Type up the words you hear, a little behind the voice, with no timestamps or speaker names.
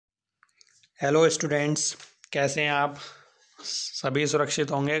Hello students, कैसे हैं आप? सभी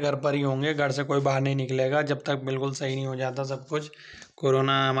सुरक्षित होंगे, घर पर ही होंगे। घर से कोई बाहर नहीं निकलेगा जब तक बिल्कुल सही नहीं हो जाता सब कुछ।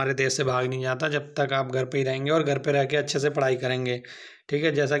 कोरोना हमारे देश से भाग नहीं जाता जब तक आप घर पे ही रहेंगे और घर पे रह के अच्छे से पढ़ाई करेंगे। ठीक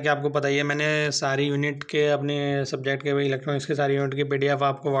है, जैसा कि आपको पता ही है, मैंने सारी यूनिट के अपने सब्जेक्ट के इलेक्ट्रॉनिक्स के सारी यूनिट की पीडीएफ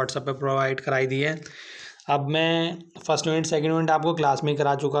आपको व्हाट्सएप पे प्रोवाइड कराई दी है। अब मैं फर्स्ट यूनिट सेकंड यूनिट आपको क्लास में ही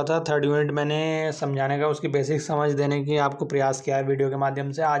करा चुका था। थर्ड यूनिट मैंने समझाने का, उसकी बेसिक समझ देने की आपको प्रयास किया है वीडियो के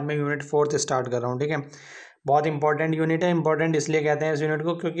माध्यम से। आज मैं यूनिट फोर्थ स्टार्ट कर रहा हूँ। ठीक है, बहुत इंपॉर्टेंट यूनिट है। इंपॉर्टेंट इसलिए कहते हैं इस यूनिट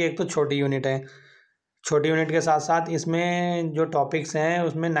को क्योंकि एक तो छोटी यूनिट है। छोटी यूनिट के साथ साथ इसमें जो टॉपिक्स हैं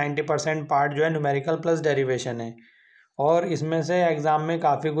उसमें 90% पार्ट जो है न्यूमेरिकल प्लस डेरिवेशन है। और इसमें से एग्ज़ाम में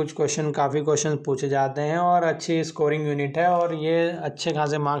काफ़ी क्वेश्चन पूछे जाते हैं और अच्छी स्कोरिंग यूनिट है और ये अच्छे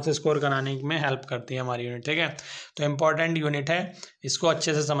खासे मार्क्स स्कोर कराने में हेल्प करती है हमारी यूनिट। ठीक है, तो इम्पॉर्टेंट यूनिट है, इसको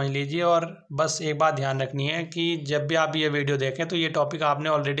अच्छे से समझ लीजिए। और बस एक बात ध्यान रखनी है कि जब भी आप ये वीडियो देखें तो ये टॉपिक आपने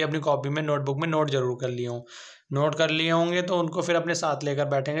ऑलरेडी अपनी कॉपी में नोटबुक में नोट जरूर कर लिए हों। नोट कर लिए होंगे तो उनको फिर अपने साथ लेकर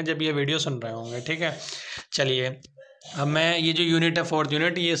बैठेंगे जब ये वीडियो सुन रहे होंगे। ठीक है, चलिए अब मैं ये जो यूनिट है फोर्थ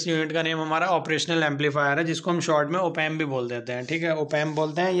यूनिट, ये इस यूनिट का नेम हमारा ऑपरेशनल एम्पलीफायर है, जिसको हम शॉर्ट में ओपैम भी बोल देते हैं। ठीक है, ओपैम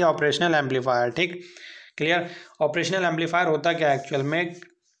बोलते हैं, ये ऑपरेशनल एम्पलीफायर। ठीक, क्लियर। ऑपरेशनल एम्पलीफायर होता क्या है एक्चुअल में?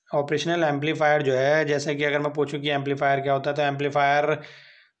 ऑपरेशनल एम्पलीफायर जो है, जैसे कि अगर मैं पूछूं कि एम्पलीफायर क्या होता है तो एम्पलीफायर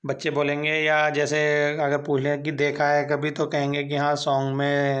बच्चे बोलेंगे, या जैसे अगर पूछ लें कि देखा है कभी तो कहेंगे कि हाँ, सॉन्ग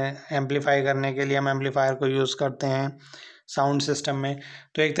में एम्पलीफाई करने के लिए हम एम्पलीफायर को यूज़ करते हैं साउंड सिस्टम में।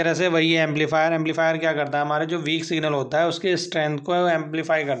 तो एक तरह से वही है एम्पलीफायर। एम्पलीफायर क्या करता है, हमारे जो वीक सिग्नल होता है उसके स्ट्रेंथ को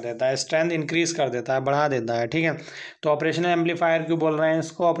एम्पलीफाई कर देता है, स्ट्रेंथ इंक्रीज कर देता है, बढ़ा देता है। ठीक है, तो ऑपरेशनल एम्पलीफायर क्यों बोल रहे हैं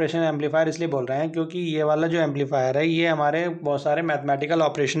इसको? ऑपरेशनल एम्पलीफायर इसलिए बोल रहे हैं क्योंकि ये वाला जो एम्पलीफायर है ये हमारे बहुत सारे मैथमेटिकल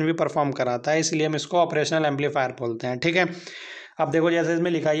ऑपरेशन भी परफॉर्म कराता है, इसलिए हम इसको ऑपरेशनल एम्पलीफायर बोलते हैं। ठीक है, अब देखो जैसे इसमें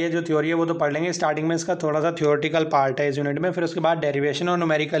लिखा है, जो थ्योरी है वो तो पढ़ लेंगे। स्टार्टिंग में इसका थोड़ा सा थ्योरेटिकल पार्ट है इस यूनिट में, फिर उसके बाद डेरिवेशन और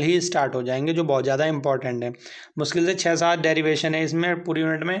न्यूमेरिकल ही स्टार्ट हो जाएंगे, जो बहुत ज़्यादा इंपॉर्टेंट है। मुश्किल से 6-7 डेरिवेशन है इसमें पूरी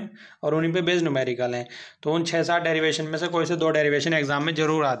यूनिट में, और उन्हीं पे बेस्ड न्यूमेरिकल है। तो उन 6-7 डेरिवेशन में से कोई से 2 डेरिवेशन एग्जाम में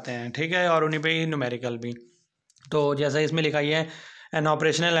जरूर आते हैं। ठीक है, और उन्हीं पे ही न्यूमेरिकल भी। तो जैसा इसमें लिखा है, N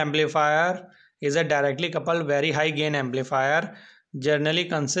operational amplifier is a directly coupled very high gain amplifier generally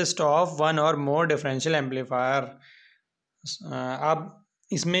consist of one और मोर डिफरेंशियल एम्पलीफायर। अब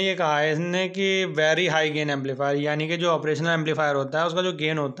इसमें ये कहा है इसने कि वेरी हाई गेन एम्पलीफायर, यानी कि जो ऑपरेशनल एम्पलीफायर होता है उसका जो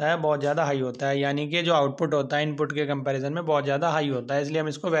गेन होता है बहुत ज़्यादा हाई होता है, यानी कि जो आउटपुट होता है इनपुट के कंपैरिजन में बहुत ज़्यादा हाई होता है, इसलिए हम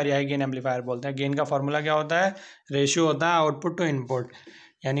इसको वेरी हाई गेन एम्पलीफायर बोलते हैं। गेन का फॉर्मूला क्या होता है? रेशियो होता है आउटपुट टू इनपुट,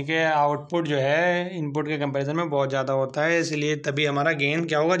 यानी कि आउटपुट जो है इनपुट के कंपैरिजन में बहुत ज़्यादा होता है, इसलिए तभी हमारा गेन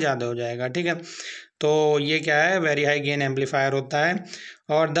क्या होगा? ज़्यादा हो जाएगा। ठीक है, तो ये क्या है? वेरी हाई गेन एम्पलीफायर होता है।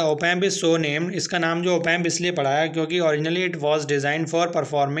 और the op-amp is so named, इसका नाम जो ओपैम्प इसलिए पड़ा है क्योंकि originally it was design for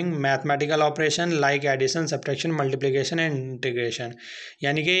performing mathematical operation like addition, subtraction, multiplication and integration,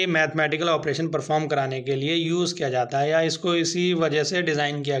 यानी कि मैथमेटिकल ऑपरेशन परफॉर्म कराने के लिए यूज़ किया जाता है, या इसको इसी वजह से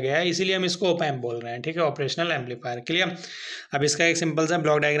डिज़ाइन किया गया है, इसीलिए हम इसको ओपैम्प बोल रहे हैं। ठीक है, ऑपरेशनल एम्पलीफायर। क्लियर। अब इसका एक सिंपल सा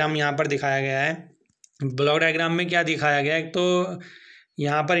ब्लॉक डायग्राम यहाँ पर दिखाया गया है। ब्लॉक डायग्राम में क्या दिखाया गया है? एक तो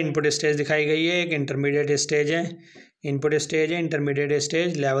यहाँ पर इनपुट स्टेज दिखाई गई है, एक इंटरमीडिएट स्टेज है, इनपुट स्टेज है, intermediate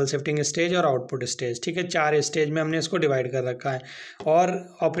stage, level shifting stage और आउटपुट स्टेज। ठीक है, 4 स्टेज में हमने इसको डिवाइड कर रखा है। और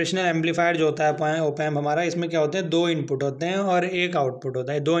ऑपरेशनल एम्पलीफायर जो होता है ओपैम्प हमारा, इसमें क्या होते हैं? 2 इनपुट होते हैं और एक आउटपुट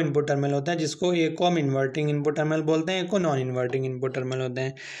होता है। 2 इनपुट टर्मिनल होते हैं, जिसको एक को हम इन्वर्टिंग इनपुट टर्मिनल बोलते हैं, एक को नॉन इन्वर्टिंग इनपुट टर्मिनल होते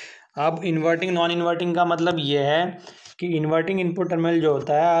हैं। अब इन्वर्टिंग नॉन इन्वर्टिंग का मतलब ये है कि इन्वर्टिंग इनपुट टर्मिनल जो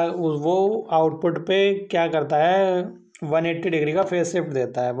होता है वो आउटपुट पे क्या करता है? 180 डिग्री का फेज शिफ्ट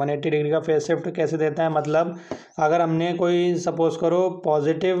देता है। 180 डिग्री का फेज शिफ्ट कैसे देता है? मतलब अगर हमने कोई सपोज करो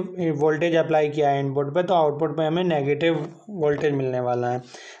पॉजिटिव वोल्टेज अप्लाई किया है इनपुट पे, तो आउटपुट पे हमें नेगेटिव वोल्टेज मिलने वाला है,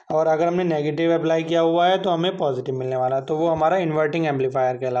 और अगर हमने नेगेटिव अप्लाई किया हुआ है तो हमें पॉजिटिव मिलने वाला है। तो वो हमारा इन्वर्टिंग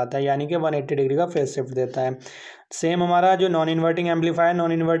एम्पलीफायर कहलाता है, यानी कि 180 डिग्री का फेज शिफ्ट देता है। सेम हमारा जो नॉन इन्वर्टिंग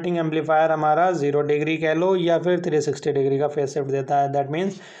एम्पलीफायर हमारा 0 डिग्री कह लो या फिर 360 डिग्री का फेज शिफ्ट देता है। दैट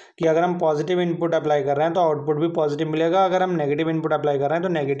मीन्स कि अगर हम पॉजिटिव इनपुट अप्लाई कर रहे हैं तो आउटपुट भी पॉजिटिव मिलेगा, अगर हम नेगेटिव इनपुट अप्लाई कर रहे हैं तो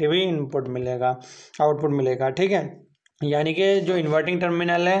नेगेटिव ही इनपुट मिलेगा, आउटपुट मिलेगा। ठीक है, यानी कि जो इन्वर्टिंग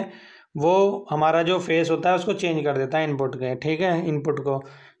टर्मिनल है वो हमारा जो फेस होता है उसको चेंज कर देता है इनपुट के। ठीक है, इनपुट को,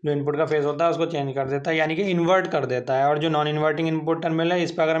 जो इनपुट का फेस होता है उसको चेंज कर देता है, यानी कि इन्वर्ट कर देता है। और जो नॉन इन्वर्टिंग इनपुट टर्मिनल है,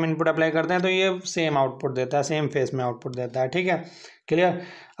 इस पर अगर हम इनपुट अप्लाई करते हैं तो ये सेम आउटपुट देता है, सेम फेस में आउटपुट देता है। ठीक है, क्लियर।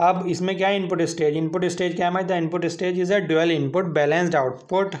 अब इसमें क्या है? Input stage. इनपुट स्टेज क्या है? The input stage is a dual input balanced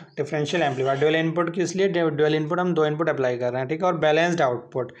output differential amplifier. Dual input किस लिए? ड्यूअल इनपुट हम 2 इनपुट अप्लाई कर रहे हैं। ठीक है, और बैलेंस्ड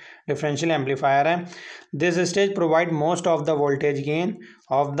आउटपुट डिफरेंशियल एम्पलीफायर है। This stage provide most of the voltage gain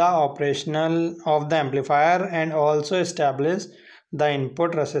of the operational of the amplifier and also establish the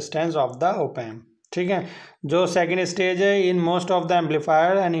input resistance of the op-amp. ठीक है। जो सेकंड स्टेज है, in most of the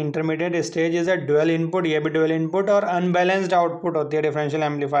amplifier and intermediate stage is a dual input, ये भी dual input और unbalanced output होती है, differential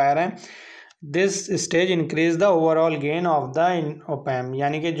amplifier है। This stage increase the overall gain of the op-amp,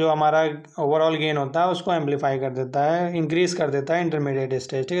 यानी कि जो हमारा ओवरऑल गेन होता है उसको एम्पलीफाई कर देता है, इंक्रीज कर देता है इंटरमीडिएट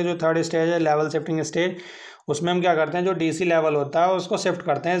स्टेज। ठीक है। जो थर्ड स्टेज है लेवल शिफ्टिंग स्टेज, उसमें हम क्या करते हैं, जो डीसी लेवल होता है उसको शिफ्ट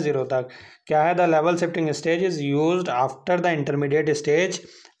करते हैं 0 तक। क्या है, the level shifting stage is used after the intermediate stage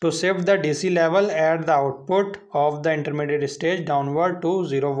two shift the DC level at the output of the intermediate stage downward to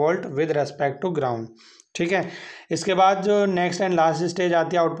 0 volt with respect to ground. ठीक है। इसके बाद जो नेक्स्ट एंड लास्ट स्टेज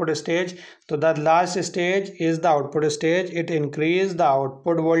आती है output stage, तो the last stage is the output stage, it increase the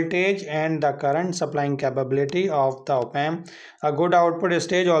output voltage and the current supplying capability of the op-amp. A good output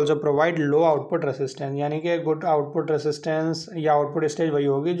stage also provide low output resistance, यानी कि good output resistance या output stage वही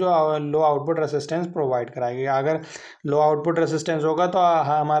होगी जो low output resistance provide कराएगी। अगर low output resistance होगा तो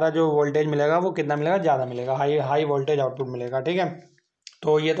हमारा जो वोल्टेज मिलेगा वो कितना मिलेगा, ज़्यादा मिलेगा, हाई वोल्टेज आउटपुट मिलेगा। ठीक है।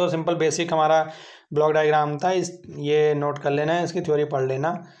 तो ये तो सिंपल बेसिक हमारा ब्लॉक डायग्राम था, ये नोट कर लेना है, इसकी थ्योरी पढ़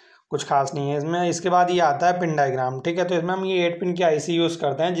लेना, कुछ खास नहीं है इसमें। इसके बाद ये आता है पिन डायग्राम। ठीक है। तो इसमें हम ये 8 पिन की आईसी यूज़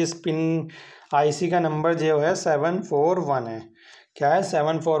करते हैं, जिस पिन आईसी का नंबर जो है 741 है। क्या है,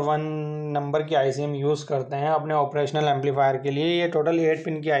 741 नंबर की आईसी हम यूज़ करते हैं अपने ऑपरेशनल एम्पलीफायर के लिए। ये टोटल 8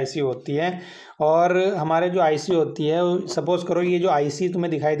 पिन की आईसी होती है। और हमारे जो आईसी होती है, सपोज़ करो ये जो आईसी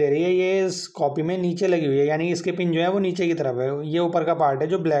तुम्हें दिखाई दे रही है ये इस कॉपी में नीचे लगी हुई है, यानी इसके पिन जो है वो नीचे की तरफ है, ये ऊपर का पार्ट है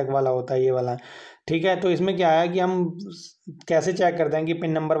जो ब्लैक वाला होता है, ये वाला। ठीक है। तो इसमें क्या है कि हम कैसे चेक करते हैं कि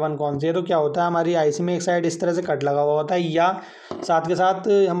पिन नंबर 1 कौन सी है, तो क्या होता है हमारी आईसी में एक साइड इस तरह से कट लगा हुआ होता है, या साथ के साथ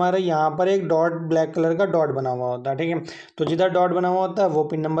हमारे यहाँ पर एक डॉट, ब्लैक कलर का डॉट बना हुआ होता है। ठीक है। तो जिधर डॉट बना हुआ होता है वो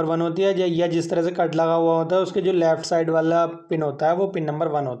पिन नंबर 1 होती है, या जिस तरह से कट लगा हुआ होता है उसके जो लेफ्ट साइड वाला पिन होता है वो पिन नंबर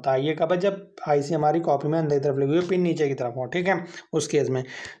 1 होता है। ये कब है, जब आईसी हमारी कॉपी में अंदर की तरफ लगी हुई, पिन नीचे की तरफ हो। ठीक है। उस केस में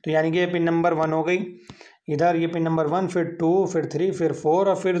तो यानी कि ये पिन नंबर 1 हो गई इधर, ये पिन नंबर 1, फिर 2, फिर 3, फिर 4,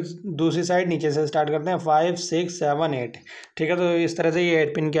 और फिर दूसरी साइड नीचे से स्टार्ट करते हैं 5, 6, 7, 8। ठीक है। तो इस तरह से ये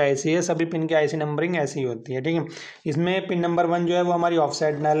 8 पिन की आईसी है, सभी पिन की आईसी नंबरिंग ऐसी होती है। ठीक है। इसमें पिन नंबर 1 जो है वो हमारी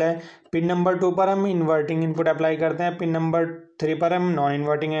ऑफसेट नल है, पिन नंबर 2 पर हम इन्वर्टिंग इनपुट अप्लाई करते हैं, पिन नंबर 3 पर हम नॉन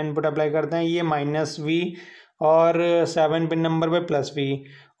इन्वर्टिंग इनपुट अप्लाई करते हैं, ये -V, और 7 पिन नंबर पर +V,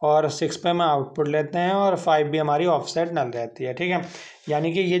 और 6 पे हम आउटपुट लेते हैं, और 5 भी हमारी ऑफसेट नल रहती है। ठीक है।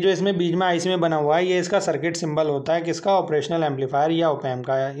 यानी कि ये जो इसमें बीच में आईसी में बना हुआ है, ये इसका सर्किट सिंबल होता है, किसका, ऑपरेशनल एम्पलीफायर या ओपैम्प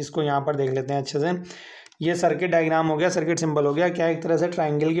का है। इसको यहाँ पर देख लेते हैं अच्छे से। ये सर्किट डायग्राम हो गया, सर्किट सिंबल हो गया। क्या एक तरह से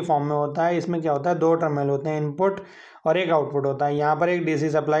ट्राइंगल की फॉर्म में होता है। इसमें क्या होता है, 2 टर्मिनल होते हैं, इनपुट और एक आउटपुट होता है। यहाँ पर एक डीसी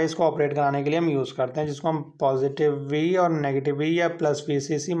सप्लाई इसको ऑपरेट कराने के लिए हम यूज़ करते हैं, जिसको हम +V और -V या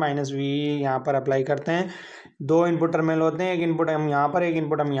 +VCC -V यहाँ पर अप्लाई करते हैं। 2 इनपुट टर्मिनल होते हैं, एक इनपुट हम यहाँ पर, एक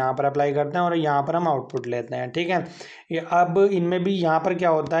इनपुट हम यहाँ पर अप्लाई करते हैं, और यहाँ पर हम आउटपुट लेते हैं। ठीक है। अब इनमें भी यहाँ पर क्या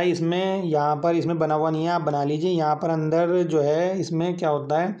होता है, इसमें यहाँ पर इसमें बना हुआ नहीं है, आप बना लीजिए। यहाँ पर अंदर जो है इसमें क्या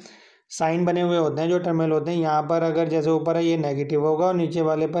होता है, साइन बने हुए होते हैं जो टर्मिनल होते हैं। यहाँ पर अगर जैसे ऊपर है ये नेगेटिव होगा और नीचे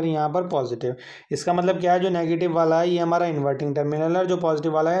वाले पर यहाँ पर पॉजिटिव। इसका मतलब क्या है, जो नेगेटिव वाला है ये हमारा इन्वर्टिंग टर्मिनल है, और जो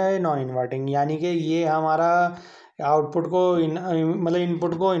पॉजिटिव वाला है नॉन इन्वर्टिंग, यानी कि ये हमारा आउटपुट को मतलब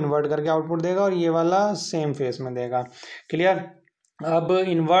इनपुट को इन्वर्ट करके आउटपुट देगा, और ये वाला सेम फेस में देगा। क्लियर। अब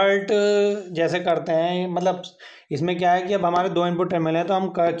इन्वर्ट जैसे करते हैं, मतलब इसमें क्या है कि अब हमारे 2 इनपुट टर्मिनल है, तो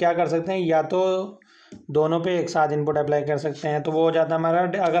हम क्या कर सकते हैं, या तो दोनों पे एक साथ इनपुट अप्लाई कर सकते हैं, तो वो हो जाता है हमारा,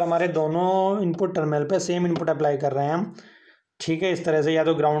 अगर हमारे दोनों इनपुट टर्मिनल पे सेम इनपुट अप्लाई कर रहे हैं हम, ठीक है, इस तरह से, या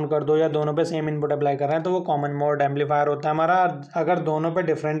तो ग्राउंड कर दो या दोनों पे सेम इनपुट अप्लाई कर रहे हैं, तो वो कॉमन मोड एम्पलीफायर होता है हमारा। अगर दोनों पे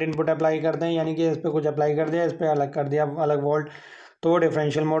डिफरेंट इनपुट अप्लाई करते हैं, यानी कि इस पर कुछ अप्लाई कर दिया, इस पर अलग कर दिया, अलग वोल्ट, तो वो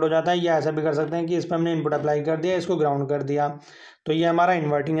डिफरेंशियल मोड हो जाता है। या ऐसा भी कर सकते हैं कि इस पर हमने इनपुट अप्लाई कर दिया, इसको ग्राउंड कर दिया, तो ये हमारा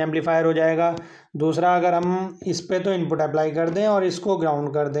इन्वर्टिंग एम्पलीफायर हो जाएगा। दूसरा, अगर हम इस पे तो इनपुट अप्लाई कर दें और इसको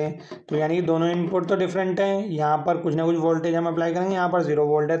ग्राउंड कर दें, तो यानी कि दोनों इनपुट तो डिफरेंट हैं, यहाँ पर कुछ ना कुछ वोल्टेज हम अप्लाई करेंगे, यहाँ पर 0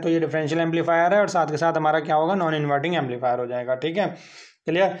 वोल्ट है, तो ये डिफरेंशियल एम्पलीफायर है, और साथ के साथ हमारा क्या होगा, नॉन इन्वर्टिंग एम्पलीफायर हो जाएगा। ठीक है।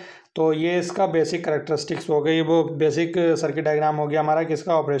 क्लियर। तो ये इसका बेसिक कैरेक्टरिस्टिक्स हो गई, वो बेसिक सर्किट डायग्राम हो गया हमारा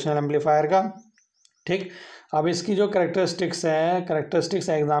किसका, ऑपरेशनल एम्पलीफायर का। ठीक। अब इसकी जो कैरेक्टरिस्टिक्स है, कैरेक्टरिस्टिक्स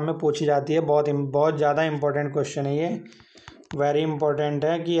एग्जाम में पूछी जाती है, बहुत ज़्यादा इंपॉर्टेंट क्वेश्चन है ये, वेरी इंपॉर्टेंट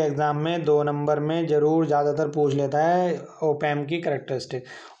है कि एग्ज़ाम में 2 नंबर में ज़रूर ज़्यादातर पूछ लेता है ओपैम्प की कैरेक्टरिस्टिक।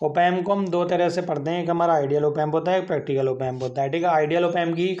 ओपैम्प को हम 2 तरह से पढ़ते हैं, एक हमारा आइडियल ओपैम्प होता है, एक प्रैक्टिकल ओपैम्प होता है। ठीक है। आइडियल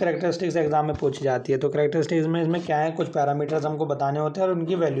ओपैम्प की कैरेक्टरिस्टिक्स एग्जाम में पूछी जाती है, तो कैरेक्टरिस्टिक्स में इसमें क्या है, कुछ पैरामीटर्स हमको बताने होते हैं और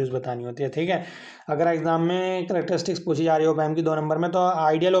उनकी वैल्यूज़ बतानी होती है। ठीक है। अगर एग्जाम में कैरेक्टरिस्टिक्स पूछी जा रही है ओपैम्प की 2 नंबर में, तो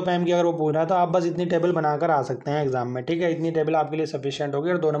आइडियल ओपैम्प की अगर वो पूछ रहा है तो आप बस इतनी टेबल बनाकर आ सकते हैं एग्जाम में। ठीक है। इतनी टेबल आपके लिए सफिशिएंट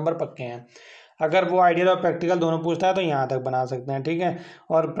होगी और 2 नंबर पक्के हैं। अगर वो आइडियल और प्रैक्टिकल दोनों पूछता है तो यहाँ तक बना सकते हैं, ठीक है।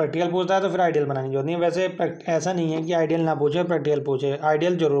 और प्रैक्टिकल पूछता है तो फिर आइडियल बनाने की जरूरत नहीं है। वैसे ऐसा नहीं है कि आइडियल ना पूछे प्रैक्टिकल पूछे,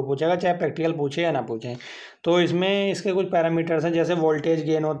 आइडियल जरूर पूछेगा चाहे प्रैक्टिकल पूछे या ना पूछे। तो इसमें इसके कुछ पैरामीटर्स हैं, जैसे वोल्टेज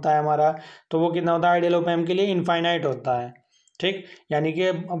गेन होता है हमारा, तो वो कितना होता है आइडियल ऑप एम्प के लिए, इनफाइनाइट होता है, ठीक। यानी कि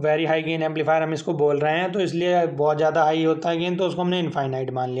वेरी हाई गेन एम्पलीफायर हम इसको बोल रहे हैं, तो इसलिए बहुत ज़्यादा हाई होता है गेन, तो उसको हमने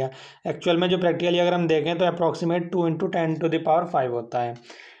इनफाइनाइट मान लिया। एक्चुअल में जो प्रैक्टिकली अगर हम देखें तो अप्रॉक्सीमेट 2 × 10⁵ होता है।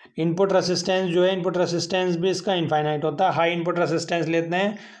 इनपुट रेसिस्टेंस जो है, इनपुट रेसिस्टेंस भी इसका इनफाइनाइट होता है। हाई इनपुट रेसिस्टेंस लेते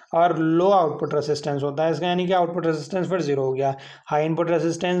हैं और लो आउटपुट रेसिस्टेंस होता है इसका, यानी कि आउटपुट रेसिस्टेंस फिर 0 हो गया। हाई इनपुट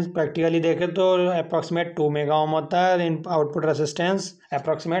रेसिस्टेंस प्रैक्टिकली देखें तो अप्रॉक्सीमेट 2 मेगा ओम होता है, आउटपुट रेसिस्टेंस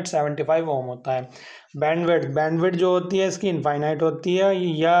अप्रॉक्सीमेट 75 ओम होता है। बैंडविड्थ जो होती है इसकी इनफाइनाइट होती है,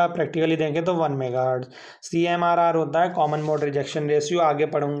 या प्रैक्टिकली देखें तो 1 मेगाहर्ट्ज। CMRR होता है कॉमन मोड रिजेक्शन रेशियो, आगे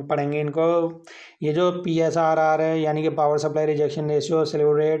पढ़ेंगे इनको। ये जो PSRR है यानी कि power supply rejection ratio,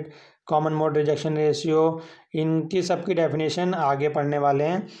 slew rate, common mode rejection ratio, इनकी सबकी डेफिनेशन आगे पढ़ने वाले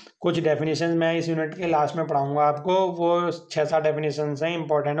हैं। कुछ डेफिनेशन मैं इस यूनिट के लास्ट में पढ़ाऊंगा आपको, वो 6-7 डेफिनेशन हैं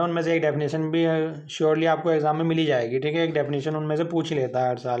इंपॉर्टेंट है, उनमें से एक डेफिनेशन भी श्योरली आपको एग्जाम में मिली जाएगी, ठीक है। एक डेफिनेशन उनमें से पूछ लेता है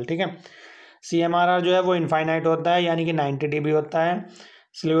हर साल, ठीक है। CMRR जो है वो इनफाइनाइट होता है, यानी कि 90 dB होता है।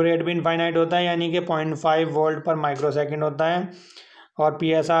 स्लीव रेट भी इनफाइनाइट होता है, यानी कि 0.5 वोल्ट पर माइक्रोसेकंड होता है। और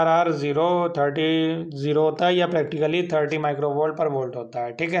PSRR 0 होता है, या प्रैक्टिकली 30 माइक्रोवोल्ट पर वोल्ट होता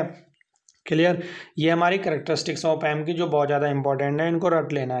है, ठीक है। क्लियर। ये हमारी करेक्टरिस्टिक्स ऑफ एम्प की जो बहुत ज़्यादा इंपॉर्टेंट है, इनको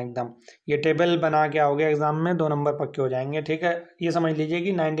रट लेना एकदम। ये टेबल बना के आओगे एग्जाम में 2 नंबर पक्के हो जाएंगे, ठीक है। ये समझ लीजिए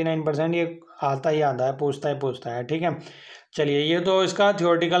कि 99% ये आता ही आता है, पूछता है, ठीक है। चलिए, ये तो इसका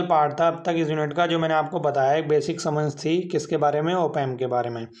थियोरेटिकल पार्ट था अब तक इस यूनिट का, जो मैंने आपको बताया। एक बेसिक समझ थी किसके बारे में, ऑप एम्प के बारे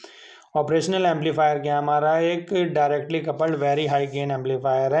में। ऑपरेशनल एम्पलीफायर क्या हमारा एक directly coupled very high gain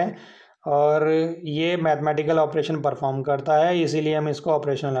amplifier है, और ये मैथमेटिकल ऑपरेशन परफॉर्म करता है, इसीलिए हम इसको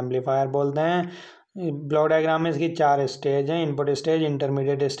ऑपरेशनल एम्पलीफायर बोलते हैं। ब्लॉक डायग्राम में इसकी 4 स्टेज हैं, input stage,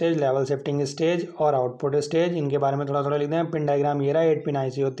 intermediate stage, level shifting stage और आउटपुट स्टेज। इनके बारे में थोड़ा थोड़ा लिखते हैं। पिन डायग्राम ये रहा, 8 पिन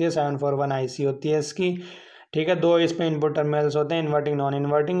IC होती है, 741 IC होती है इसकी, ठीक है। 2 इस पे इनपुट टर्मिनल्स होते हैं, इन्वर्टिंग नॉन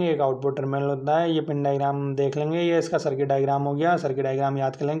इन्वर्टिंग, एक आउटपुट टर्मिनल होता है। ये पिन डायग्राम देख लेंगे, ये इसका सर्किट डायग्राम हो गया। सर्किट डायग्राम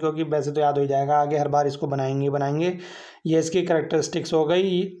याद कर लेंगे, क्योंकि वैसे तो याद हो जाएगा, आगे हर बार इसको बनाएंगे। ये इसकी करेक्टरिस्टिक्स हो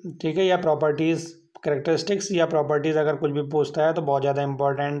गई, ठीक है, या प्रॉपर्टीज़। करेक्टरिस्टिक्स या प्रॉपर्टीज़ अगर कुछ भी पूछता है तो बहुत ज़्यादा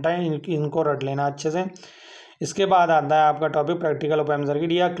इंपॉर्टेंट है, इनको रट लेना अच्छे से। इसके बाद आता है आपका topic practical op amp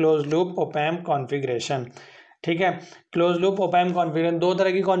circuit या close loop op amp configuration, ठीक है। Close loop op amp configuration 2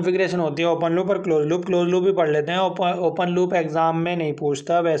 तरह की कॉन्फ़िगरेशन होती है, ओपन लूप और क्लोज लूप। क्लोज लूप भी पढ़ लेते हैं। ओपन लूप एग्जाम में नहीं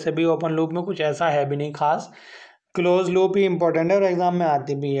पूछता, वैसे भी ओपन लूप में कुछ ऐसा है भी नहीं खास। क्लोज लूप ही इंपॉर्टेंट है और एग्जाम में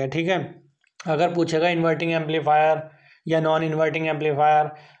आती भी है, ठीक है। अगर पूछेगा इन्वर्टिंग एम्पलीफायर या नॉन इन्वर्टिंग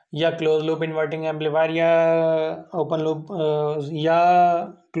एम्पलीफायर, या क्लोज लूप इन्वर्टिंग एम्पलीफायर, या ओपन लूप या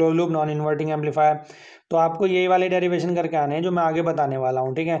close loop non inverting amplifier, तो आपको यही वाले डेरिवेशन करके आने हैं जो मैं आगे बताने वाला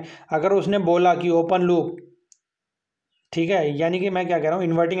हूँ, ठीक है। अगर उसने बोला कि ओपन लूप, ठीक है, यानी कि मैं क्या कह रहा हूँ,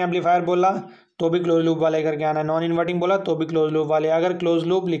 इन्वर्टिंग एम्पलीफायर बोला तो भी क्लोज लूप वाले करके आना है, नॉन इन्वर्टिंग बोला तो भी क्लोज लूप वाले। अगर क्लोज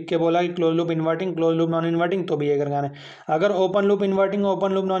लूप लिख के बोला कि close loop inverting, close loop non inverting, तो भी ये करके आना है। अगर open loop inverting,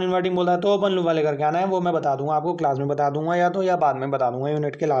 open loop non inverting बोला है तो ओपन लूप वाले करके आना है। वो मैं बता दूंगा आपको, क्लास में बता दूंगा, या बाद में बता दूंगा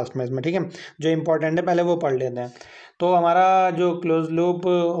यूनिट के लास्ट में इसमें, ठीक है। जो इंपॉर्टेंट है पहले वो पढ़ लेते हैं। तो हमारा जो close loop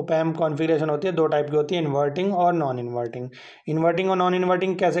op amp configuration होती है 2 टाइप की होती है, इन्वर्टिंग और नॉन इन्वर्टिंग। इन्वर्टिंग और नॉन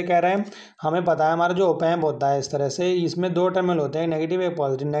इन्वर्टिंग कैसे कह रहे हैं, हमें पता है हमारा जो ऑप एम्प होता है इस तरह से, इसमें 2 टर्मिनल होते हैं, नेगेटिव एक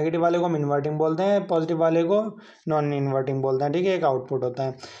पॉजिटिव। नेगेटिव वाले को हम इन्वर्टिंग बोलते हैं, पॉजिटिव वाले को नॉन इन्वर्टिंग बोलते हैं, ठीक है। एक आउटपुट होता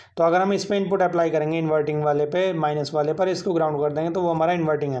है। तो अगर हम इस पर इनपुट अप्लाई करेंगे इन्वर्टिंग वाले पे, माइनस वाले पर इसको ग्राउंड कर देंगे तो वो हमारा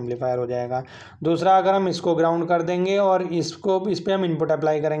इन्वर्टिंग एम्पलीफायर हो जाएगा। दूसरा, अगर हम इसको ग्राउंड कर देंगे और इस पर हम इनपुट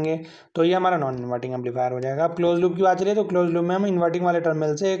अप्लाई करेंगे तो ये हमारा नॉन इन्वर्टिंग एम्पलीफायर हो जाएगा। अब क्लोज लूप की बात चलिए तो क्लोज लूप में हम इन्वर्टिंग वाले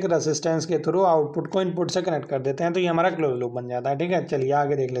टर्मिनल से एक रेसिस्टेंस के थ्रू आउटपुट को इनपुट से कनेक्ट कर देते हैं, तो ये हमारा क्लोज लूप बन जाता है, ठीक है। चलिए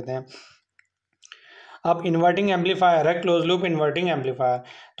आगे देख लेते हैं। अब इन्वर्टिंग एम्पलीफायर है क्लोज लूप इन्वर्टिंग एम्पलीफायर।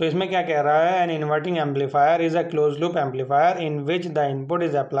 तो इसमें क्या कह रहा है, N inverting amplifier is a close loop amplifier in which the input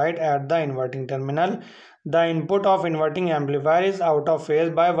is applied at the inverting terminal. The input of inverting amplifier is out of phase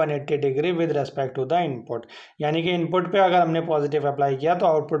by 180 degree with respect to the input. यानी कि input पे अगर हमने positive apply किया तो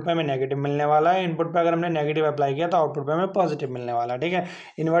output पे हमें negative मिलने वाला है, इनपुट पे अगर हमने नेगेटिव अप्लाई किया तो आउटपुट पे हमें पॉजिटिव मिलने वाला है, ठीक है।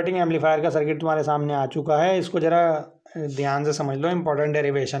 इन्वर्टिंग एम्पलीफायर का सर्किट तुम्हारे सामने आ चुका है, इसको जरा ध्यान से समझ लो, इंपॉर्टेंट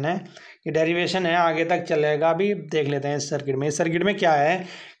डेरिवेशन है। ये डेरिवेशन है, आगे तक चलेगा, अभी देख लेते हैं इस सर्किट में। इस सर्किट में क्या है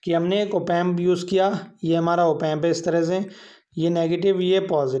कि हमने एक ऑप एम्प यूज़ किया, ये हमारा ऑप एम्प है इस तरह से, ये नेगेटिव ये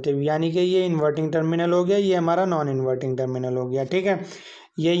पॉजिटिव, यानी कि ये इन्वर्टिंग टर्मिनल हो गया, ये हमारा नॉन इन्वर्टिंग टर्मिनल हो गया, ठीक है।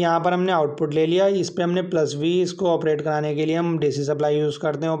 ये यहाँ पर हमने आउटपुट ले लिया, इस पे हमने प्लस वी, इसको ऑपरेट कराने के लिए हम डीसी सप्लाई यूज़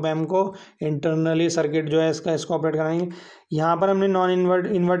करते हैं ओपैम्प को, इंटरनली सर्किट जो है इसको ऑपरेट कराने के लिए। यहाँ पर हमने नॉन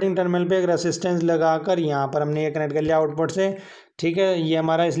इन्वर्टिंग टर्मिनल पे एक रेसिस्टेंस लगाकर यहाँ पर हमने ये कनेक्ट कर लिया आउटपुट से, ठीक है। ये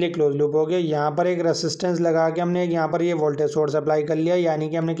हमारा इसलिए क्लोज लूप हो गया। यहाँ पर एक रेसिस्टेंस लगा के हमने यहाँ पर ये वोल्टेज सोर्स अप्लाई कर लिया, यानी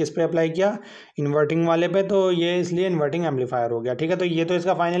कि हमने किस पे अप्लाई किया, इन्वर्टिंग वाले पे, तो ये इसलिए इन्वर्टिंग एम्पलीफायर हो गया, ठीक है। तो ये तो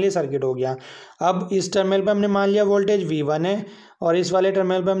इसका फाइनली सर्किट हो गया। अब इस टर्मिनल पे हमने मान लिया वोल्टेज V1 है और इस वाले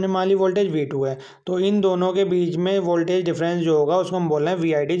टर्मिनल पे हमने मान ली वोल्टेज V2 है, तो इन दोनों के बीच में वोल्टेज डिफरेंस जो होगा उसको हम बोल रहे हैं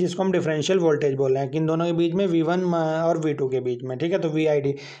VID, जिसको हम डिफरेंशियल वोल्टेज बोल रहे हैं, किन दोनों के बीच में, V1 और V2 के बीच में, ठीक है। तो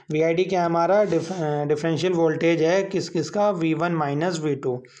VID क्या है हमारा, डिफरेंशियल वोल्टेज है किसका, V1 माइनस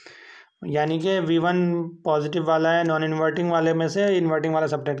V2, यानी कि V1 पॉजिटिव वाला है नॉन इन्वर्टिंग वाले में से, इन्वर्टिंग वाला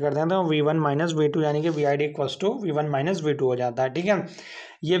सब्ट्रैक्ट करते हैं तो V1 माइनस V2, यानी कि VID equals to V1 minus V2 हो जाता है, ठीक है।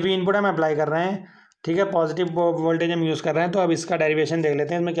 ये V इनपुट हम अप्लाई कर रहे हैं, ठीक है, पॉजिटिव वोल्टेज हम यूज़ कर रहे हैं। तो अब इसका डेरिवेशन देख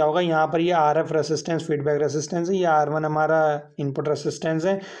लेते हैं, इसमें क्या होगा। यहाँ पर ये RF रेसिस्टेंस फीडबैक रेसिस्टेंस है, ये R1 हमारा इनपुट रेसिस्टेंस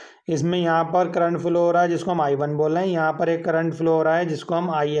है, इसमें यहाँ पर करंट फ्लो हो रहा है जिसको हम I1 बोल रहे हैं, यहाँ पर एक करंट फ्लो हो रहा है जिसको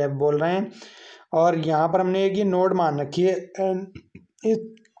हम IF बोल रहे हैं, और यहाँ पर हमने एक ये नोड मान रखी है,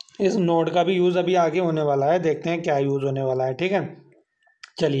 इस नोड का भी यूज़ अभी आगे होने वाला है, देखते हैं क्या यूज़ होने वाला है, ठीक है।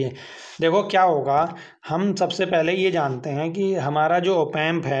 चलिए देखो क्या होगा। हम सबसे पहले ये जानते हैं कि हमारा जो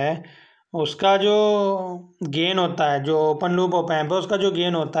ओपैम्प है उसका जो गेन होता है, जो ओपन लूप ओपैम्प है उसका जो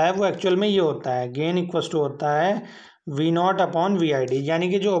गेन होता है वो एक्चुअल में ये होता है, गेन इक्वल्स टू होता है V0 अपॉन VID, यानी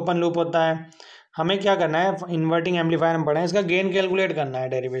कि जो ओपन लूप होता है, हमें क्या करना है, इन्वर्टिंग एम्पलीफायर में पढ़े हैं, इसका गेन कैलकुलेट करना है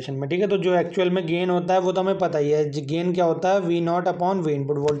डेरिवेशन में, ठीक है। तो जो एक्चुअल में गेन होता है वो तो हमें पता ही है, गेन क्या होता है, V0 upon V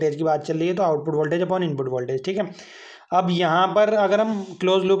input voltage की बात चल रही है, तो output voltage upon input voltage, ठीक है। अब यहाँ पर अगर हम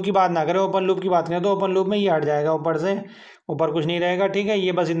क्लोज लूप की बात ना करें, ओपन लूप की बात करें, तो ओपन लूप में ये हट जाएगा ऊपर से, ऊपर कुछ नहीं रहेगा, ठीक है,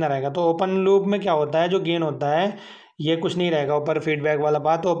 ये बस इतना रहेगा। तो ओपन लूप में क्या होता है, जो गेन होता है ये कुछ नहीं रहेगा ऊपर फीडबैक वाला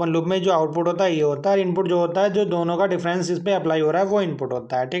बात। तो ओपन लूप में जो आउटपुट होता है ये होता है, और इनपुट जो होता है, जो दोनों का डिफरेंस इस पर अप्लाई हो रहा है वो इनपुट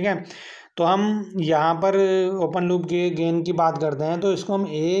होता है, ठीक है। तो हम यहाँ पर ओपन लूप के गेन की बात करते हैं, तो इसको हम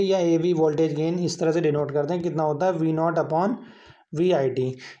A या AV वोल्टेज गेन इस तरह से डिनोट करते हैं, कितना होता है, V0 अपॉन VID,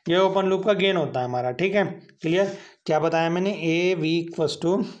 ये ओपन लूप का गेन होता है हमारा, ठीक है। क्लियर, क्या बताया मैंने, AV इक्वल्स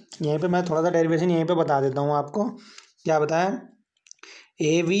टू, यहीं पे मैं थोड़ा सा डेरिवेशन यहीं पे बता देता हूँ आपको, क्या बताया,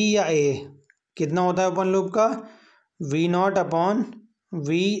 AV या A कितना होता है ओपन लूप का, V0 अपॉन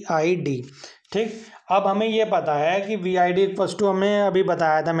VID, ठीक। अब हमें ये पता है कि VID इक्वल्स टू, हमें अभी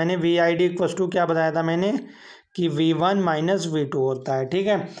बताया था मैंने, VID इक्वल्स टू क्या बताया था मैंने, कि V1 माइनस V2 होता है, ठीक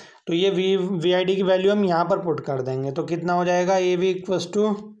है। तो ये VID की वैल्यू हम यहाँ पर पुट कर देंगे, तो कितना हो जाएगा, AV इक्वल्स टू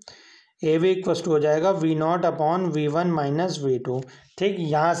हो जाएगा V0 upon V1 minus V2, ठीक।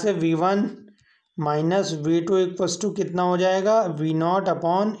 यहाँ से V1 minus V2 equals to कितना हो जाएगा, V0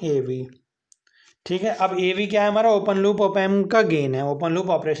 अपॉन AV, ठीक है। अब AV क्या है हमारा, ओपन लूप ओपैम्प का गेन है, ओपन लूप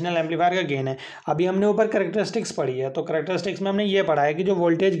ऑपरेशनल एम्पलीफायर का गेन है। अभी हमने ऊपर कैरेक्टरिस्टिक्स पढ़ी है, तो कैरेक्टरिस्टिक्स में हमने ये पढ़ा है कि जो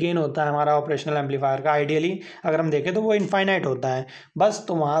वोल्टेज गेन होता है हमारा ऑपरेशनल एम्पलीफायर का, आइडियली अगर हम देखें तो वो इनफाइनाइट होता है बस।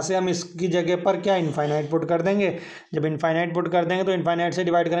 तो वहाँ से हम इसकी जगह पर क्या इनफाइनाइट पुट कर देंगे, जब इनफाइनाइट पुट कर देंगे तो इनफाइनाइट से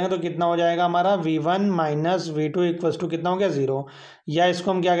डिवाइड करेंगे तो कितना हो जाएगा हमारा, V1 minus V2 equals to कितना हो गया, 0, या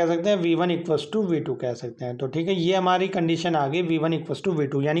इसको हम क्या कह सकते हैं, V1 इक्वल्स टू V2 कह सकते हैं। तो ठीक है, ये हमारी कंडीशन आ गई, V1 इक्वल्स टू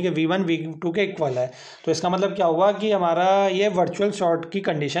V2, यानी कि V1 V2 के इक्वल है। तो इसका मतलब क्या हुआ कि हमारा ये वर्चुअल शॉर्ट की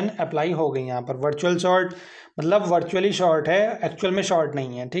कंडीशन अप्लाई हो गई यहाँ पर। वर्चुअल शॉर्ट मतलब वर्चुअली शॉर्ट है, एक्चुअल में शॉर्ट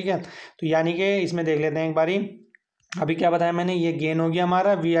नहीं है, ठीक है। तो यानी कि इसमें देख लेते हैं एक बारी, अभी क्या बताया मैंने, ये गेन हो गया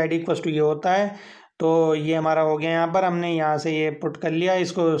हमारा, VID इक्वल्स टू ये होता है, तो ये हमारा हो गया यहाँ पर, हमने यहाँ से ये पुट कर लिया,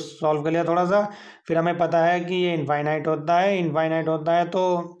 इसको सॉल्व कर लिया थोड़ा सा, फिर हमें पता है कि ये इनफाइनाइट होता है,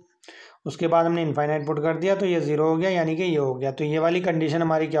 तो उसके बाद हमने इनफाइनाइट पुट कर दिया, तो ये 0 हो गया, यानी कि ये हो गया। तो ये वाली कंडीशन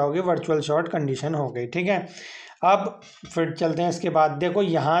हमारी क्या हो गई, वर्चुअल शॉर्ट कंडीशन हो गई, ठीक है। अब फिर चलते हैं इसके बाद, देखो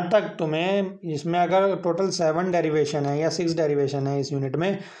यहाँ तक तुम्हें इसमें अगर टोटल 7 डेरिवेशन है या 6 डेरिवेशन है इस यूनिट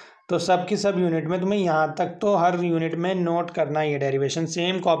में, तो सब की सब यूनिट में तुम्हें यहाँ तक तो हर यूनिट में नोट करना ही है, डेरिवेशन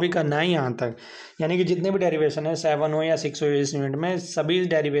सेम कॉपी करना है यहाँ तक, यानी कि जितने भी डेरिवेशन है 7 हो या 6 हो इस यूनिट में, सभी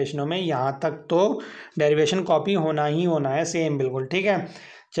डेरिवेशनों में यहाँ तक तो डेरिवेशन कॉपी होना ही होना है सेम बिल्कुल, ठीक है।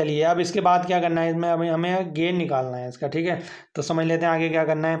 चलिए अब इसके बाद क्या करना है, इसमें अभी हमें गेन निकालना है इसका, ठीक है। तो समझ लेते हैं आगे क्या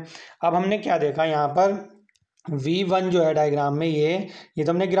करना है। अब हमने क्या देखा यहाँ पर, V1 जो है डायग्राम में ये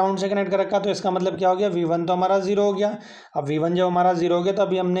तो हमने ग्राउंड से कनेक्ट कर रखा, तो इसका मतलब क्या हो गया, V1 तो हमारा 0 हो गया। अब V1 जब हमारा 0 हो गया तो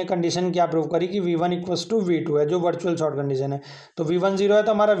अभी हमने कंडीशन क्या प्रूव करी कि V1 इक्वल्स टू V2 है, जो वर्चुअल शॉर्ट कंडीशन है। तो V1 0 है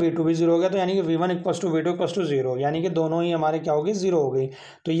तो हमारा V2 भी 0 हो गया, तो यानी कि V1 equals to V2 equals to 0, यानी कि दोनों ही हमारे क्या हो गई, 0 हो गई।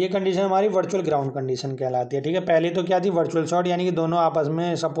 तो ये कंडीशन हमारी वर्चुअल ग्राउंड कंडीशन कहलाती है, ठीक है। पहले तो क्या थी, वर्चुअल शॉर्ट, यानी कि दोनों आपस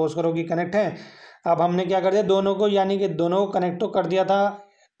में सपोज करो कि कनेक्ट है। अब हमने क्या कर दिया, दोनों को यानी कि दोनों को कनेक्ट तो कर दिया था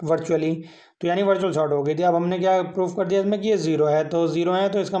वर्चुअली, तो यानी वर्चुअल शॉर्ट हो गई थी। अब हमने क्या प्रूफ कर दिया इसमें कि ये जीरो है, तो जीरो है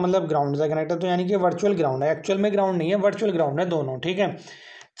तो इसका मतलब ग्राउंड से कनेक्ट है, तो यानी कि वर्चुअल ग्राउंड है, एक्चुअल में ग्राउंड नहीं है, वर्चुअल ग्राउंड है दोनों। ठीक है,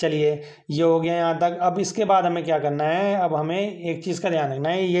 चलिए ये हो गया यहाँ तक। अब इसके बाद हमें क्या करना है, अब हमें एक चीज़ का ध्यान रखना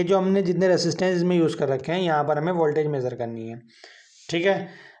है, ये जो हमने जितने रेसिस्टेंस इसमें यूज़ कर रखे हैं यहाँ पर हमें वोल्टेज मेज़र करनी है। ठीक है,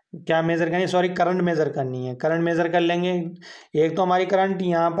 क्या मेज़र करनी है, सॉरी करंट मेज़र करनी है। करंट मेज़र कर लेंगे। एक तो हमारी करंट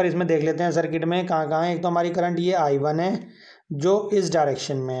यहाँ पर इसमें देख लेते हैं सर्किट में कहाँ कहाँ है। एक तो हमारी करंट ये I1 है जो इस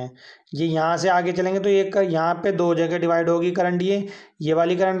डायरेक्शन में है, ये यहाँ से आगे चलेंगे तो एक यहाँ पे दो जगह डिवाइड होगी करंट। ये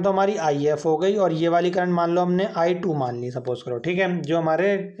वाली करंट तो हमारी IF हो गई, और ये वाली करंट मान लो हमने I2 मान ली सपोज करो। ठीक है, जो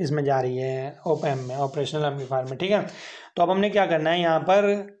हमारे इसमें जा रही है ऑप एम्प में, ऑपरेशनल एम्पलीफायर में। ठीक है, तो अब हमने क्या करना है, यहाँ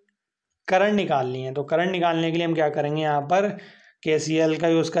पर करंट निकालनी है। तो करंट निकालने के लिए हम क्या करेंगे, यहाँ पर KCL का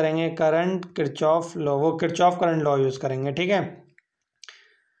यूज़ करेंगे, करंट किरचॉफ लॉ, वो किरचॉफ करंट लॉ यूज़ करेंगे। ठीक है,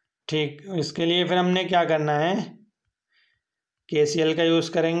 ठीक, इसके लिए फिर हमने क्या करना है, KCL का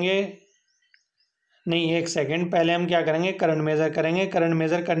यूज़ करेंगे। नहीं, एक सेकंड, पहले हम क्या करेंगे, करंट मेज़र करेंगे। करंट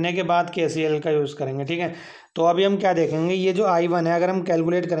मेज़र करने के बाद KCL का यूज़ करेंगे। ठीक है, तो अभी हम क्या देखेंगे, ये जो I1 है अगर हम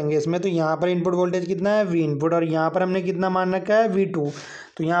कैलकुलेट करेंगे इसमें, तो यहाँ पर इनपुट वोल्टेज कितना है, V इनपुट, और यहाँ पर हमने कितना मान रखा है, V2।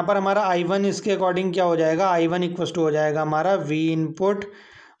 तो यहाँ पर हमारा I1 इसके अकॉर्डिंग क्या हो जाएगा, I1 इक्वल टू हो जाएगा हमारा V input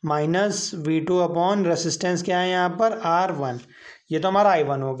minus V2 upon resistance क्या है यहाँ पर R1। ये तो हमारा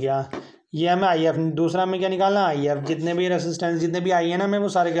I1 हो गया। ये हमें IF, दूसरा हमें क्या निकालना है, IF, जितने भी रेसिस्टेंस जितने भी आई है ना हमें वो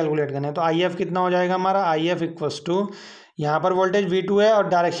सारे कैलकुलेट करने हैं। तो IF कितना हो जाएगा हमारा, IF इक्वल्स टू, यहाँ पर वोल्टेज V2 है और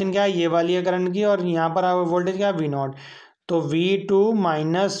डायरेक्शन क्या है, ये वाली है करंट की, और यहाँ पर वोल्टेज क्या है, V0। तो V2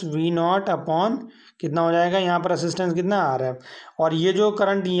 माइनस V0 अपॉन कितना हो जाएगा, यहाँ पर रेसिस्टेंस कितना R है, और ये जो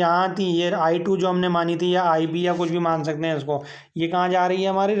करंट यहाँ थी ये I2 जो हमने मानी थी, या IB या कुछ भी मान सकते हैं इसको, ये कहाँ जा रही है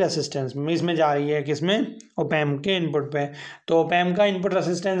हमारी रेसिस्टेंस में, इसमें जा रही है, किसमें, ओप एम्प के इनपुट पे। तो ओप एम्प का इनपुट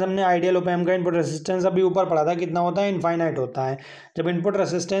रेसिस्टेंस हमने, आइडियल ओप एम्प का इनपुट रेसिस्टेंस अभी ऊपर पढ़ा था, कितना होता है, इनफाइनाइट होता है। जब इनपुट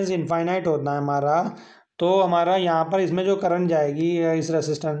रेसिस्टेंस इनफाइनाइट होता है हमारा, तो हमारा यहाँ पर इसमें जो करंट जाएगी इस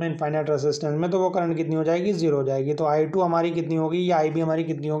रेसिस्टेंस में, इनफाइनाइट रेसिस्टेंस में, तो वो करंट कितनी हो जाएगी, जीरो हो जाएगी। तो I2 हमारी कितनी होगी, या IB हमारी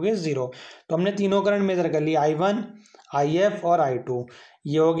कितनी होगी, जीरो। तो हमने तीनों करंट मेजर कर ली, I1, IF और I2।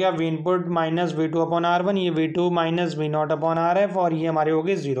 ये हो गया V input minus V2 upon R1, ये V2 minus V0 upon RF, और ये हमारी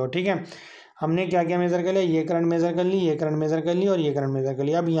होगी जीरो। ठीक है, हमने क्या क्या मेज़र कर लिया, ये करंट मेज़र कर ली, ये करंट मेज़र कर ली, और ये करंट मेज़र कर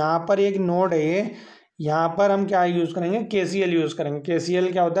लिया। अब यहाँ पर एक नोड है ये, यहाँ पर हम क्या यूज़ करेंगे, KCL यूज़ करेंगे।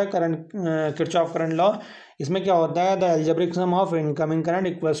 KCL क्या होता है, करंट किरचॉफ करंट लॉ। इसमें क्या होता है, the algebraic sum of incoming current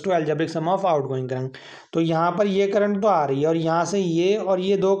equals to algebraic sum of outgoing current. तो यहाँ पर ये करंट तो आ रही है, और यहाँ से ये और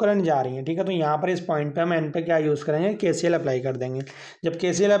ये दो करंट जा रही हैं। ठीक है, तो यहाँ पर इस पॉइंट पे हम एन पे क्या यूज़ करेंगे, KCL अप्लाई कर देंगे। जब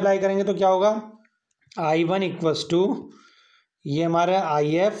KCL अप्लाई करेंगे तो क्या होगा, I1 इक्वल्स टू, ये हमारा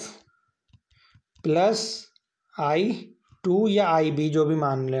IF प्लस I2 या IB जो भी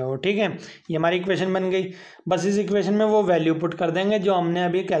मान ले हो। ठीक है, ये हमारी इक्वेशन बन गई। बस इस इक्वेशन में वो वैल्यू पुट कर देंगे जो हमने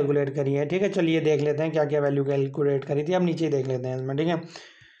अभी कैलकुलेट करी है। ठीक है, चलिए देख लेते हैं क्या क्या वैल्यू कैलकुलेट करी थी, अब नीचे देख लेते हैं इसमें। ठीक है,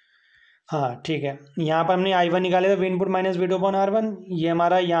 हाँ ठीक है, यहाँ पर हमने I1 निकाले थे, V input minus V2 upon R1, ये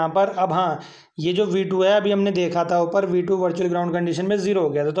हमारा यहाँ पर। अब हाँ, ये जो V2 है अभी हमने देखा था ऊपर, V2 वर्चुअल ग्राउंड कंडीशन में जीरो हो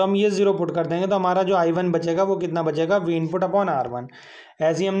गया था, तो हम ये जीरो पुट कर देंगे, तो हमारा जो I1 बचेगा वो कितना बचेगा, V इनपुट अपॉन R1।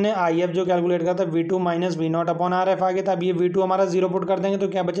 ऐसे ही हमने IF जो कैलकुलेट करा था, V2 minus V0 upon RF आ गया था। अब ये V2 हमारा जीरो पुट कर देंगे तो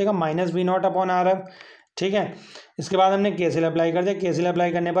क्या बचेगा, माइनस V0 अपॉन RF। ठीक है, इसके बाद हमने KCL अप्लाई कर दिया, KCL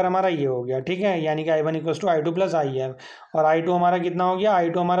अप्लाई करने पर हमारा ये हो गया। ठीक है, यानी कि I1 equals to I2 plus IF, और I2 हमारा कितना हो गया,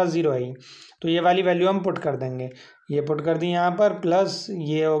 I2 हमारा जीरो है, तो ये वाली वैल्यू हम पुट कर देंगे। ये पुट कर दी यहाँ पर, प्लस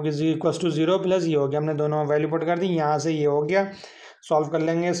ये हो गया इक्वल्स टू जीरो, प्लस ये हो गया, हमने दोनों वैल्यू पुट कर दी। यहाँ से ये हो गया, सॉल्व कर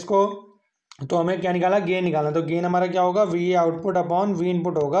लेंगे इसको। तो हमें क्या निकाला, गेन निकालना। तो गेन हमारा क्या होगा, V output upon V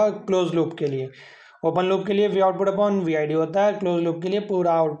input होगा क्लोज लूप के लिए। ओपन लूप के लिए V output upon V ID होता है, क्लोज लूप के लिए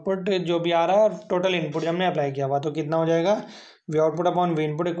पूरा आउटपुट जो भी आ रहा है और टोटल इनपुट जो हमने अप्लाई किया हुआ, तो कितना हो जाएगा, V output upon V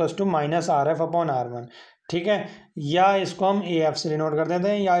input equals to minus RF upon R1। ठीक है, या इसको हम AF से डिनोट कर देते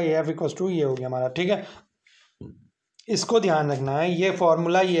हैं, या AF इक्वल्स टू ये हो गया हमारा। ठीक है, इसको ध्यान रखना है, ये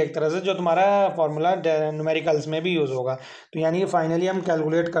फार्मूला ये एक तरह से जो तुम्हारा फार्मूला न्यूमेरिकल्स में भी यूज़ होगा। तो यानी कि फाइनली हम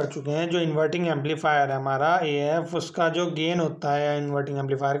कैलकुलेट कर चुके हैं, जो इन्वर्टिंग एम्पलीफायर है हमारा AF, उसका जो गेन होता है इन्वर्टिंग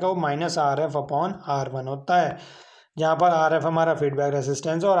एम्पलीफायर का, वो माइनस RF अपॉन R1 होता है, जहाँ पर RF हमारा फीडबैक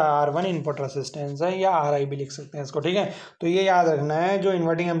रेसिस्टेंस और R1 इनपुट रेसिस्टेंस है, या RI भी लिख सकते हैं इसको। ठीक है, तो ये याद रखना है, जो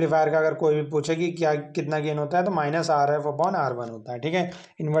इन्वर्टिंग एम्पलीफायर का अगर कोई भी पूछे कि क्या कितना गेन होता है, तो माइनस RF अपॉन R1 होता है। ठीक है,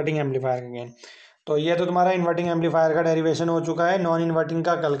 इन्वर्टिंग एम्पलीफायर का गेन। तो ये तो तुम्हारा इन्वर्टिंग एम्पलीफायर का डेरिवेशन हो चुका है। नॉन इन्वर्टिंग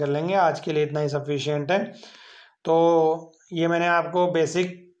का कल कर लेंगे, आज के लिए इतना ही सफिशिएंट है। तो ये मैंने आपको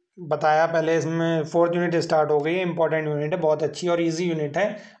बेसिक बताया पहले, इसमें 4th यूनिट स्टार्ट हो गई है, इंपॉर्टेंट यूनिट है, बहुत अच्छी और इजी यूनिट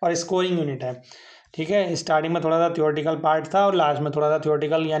है, और स्कोरिंग यूनिट है। ठीक है, स्टार्टिंग में थोड़ा सा थ्योरेटिकल पार्ट था और लास्ट में थोड़ा सा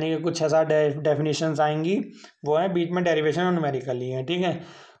थ्योरेटिकल, यानी कि कुछ ऐसा डेफिनेशंस आएंगी, वो है, बीच में डेरिवेशन और न्यूमेरिकल ही है। ठीक है,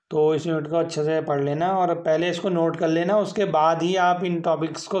 तो इस यूनिट को अच्छे से पढ़ लेना और पहले इसको नोट कर लेना, उसके बाद ही आप इन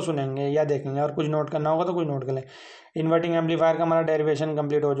टॉपिक्स को सुनेंगे या देखेंगे। और कुछ नोट करना होगा तो कुछ नोट कर लें। इन्वर्टिंग एम्पलीफायर का हमारा डेरिवेशन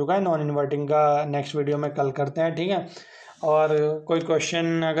कंप्लीट हो चुका है। नॉन इन्वर्टिंग का नेक्स्ट वीडियो में कल करते हैं, ठीक है। और कोई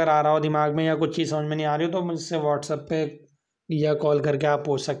क्वेश्चन अगर आ रहा हो दिमाग में या कुछ चीज़ समझ में नहीं आ रही हो तो मुझसे व्हाट्सएप पे या कॉल करके आप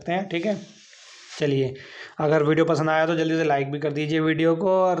पूछ सकते हैं, ठीक है। चलिए, अगर वीडियो पसंद आया तो जल्दी से लाइक भी कर दीजिए वीडियो को,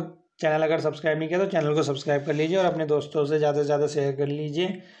 और चैनल अगर सब्सक्राइब नहीं किया तो चैनल को सब्सक्राइब कर लीजिए और अपने दोस्तों से ज़्यादा शेयर कर लीजिए,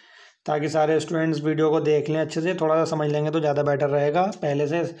 ताकि सारे स्टूडेंट्स वीडियो को देख लें अच्छे से। थोड़ा सा समझ लेंगे तो ज़्यादा बेटर रहेगा। पहले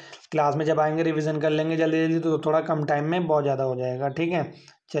से क्लास में जब आएंगे रिवीजन कर लेंगे जल्दी जल्दी तो थोड़ा कम टाइम में बहुत ज़्यादा हो जाएगा, ठीक है।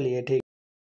 चलिए, ठीक।